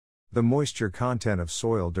The moisture content of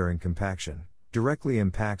soil during compaction directly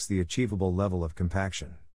impacts the achievable level of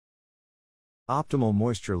compaction. Optimal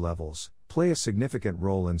moisture levels play a significant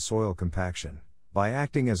role in soil compaction by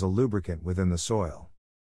acting as a lubricant within the soil,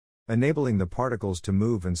 enabling the particles to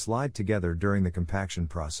move and slide together during the compaction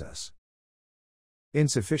process.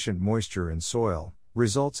 Insufficient moisture in soil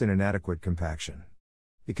results in inadequate compaction,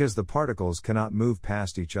 because the particles cannot move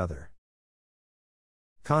past each other.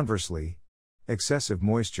 Conversely, excessive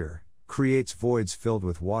moisture creates voids filled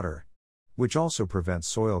with water, which also prevents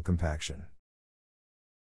soil compaction.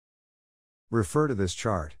 Refer to this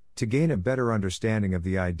chart to gain a better understanding of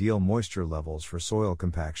the ideal moisture levels for soil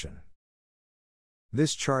compaction.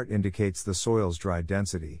 This chart indicates the soil's dry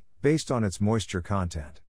density based on its moisture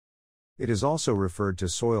content. It is also referred to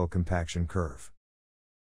soil compaction curve.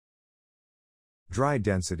 Dry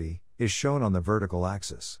density is shown on the vertical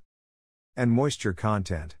axis, and moisture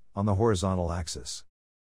content on the horizontal axis.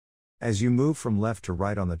 As you move from left to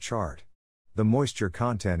right on the chart, the moisture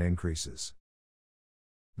content increases.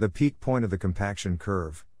 The peak point of the compaction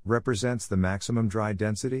curve represents the maximum dry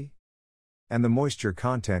density, and the moisture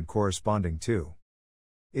content corresponding to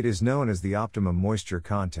it is known as the optimum moisture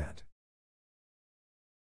content.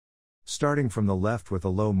 Starting from the left with a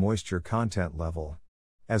low moisture content level,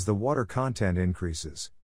 as the water content increases,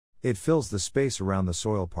 it fills the space around the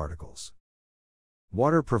soil particles.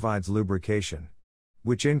 Water provides lubrication,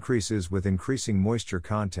 which increases with increasing moisture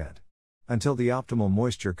content, until the optimal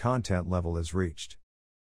moisture content level is reached.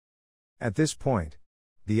 At this point,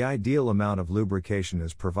 the ideal amount of lubrication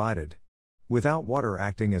is provided, without water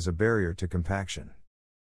acting as a barrier to compaction.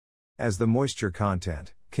 As the moisture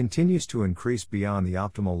content continues to increase beyond the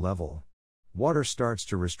optimal level, water starts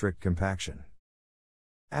to restrict compaction.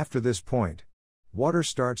 After this point, water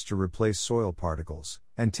starts to replace soil particles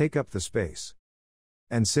and take up the space.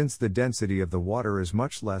 And since the density of the water is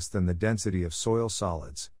much less than the density of soil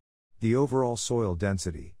solids, the overall soil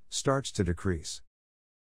density starts to decrease.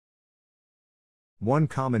 One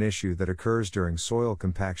common issue that occurs during soil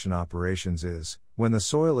compaction operations is when the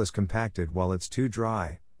soil is compacted while it's too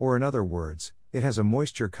dry, or in other words, it has a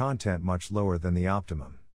moisture content much lower than the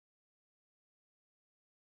optimum.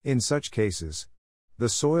 In such cases, the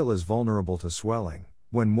soil is vulnerable to swelling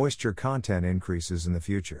when moisture content increases in the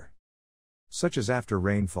future, such as after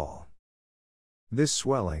rainfall. This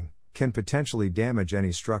swelling can potentially damage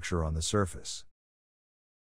any structure on the surface.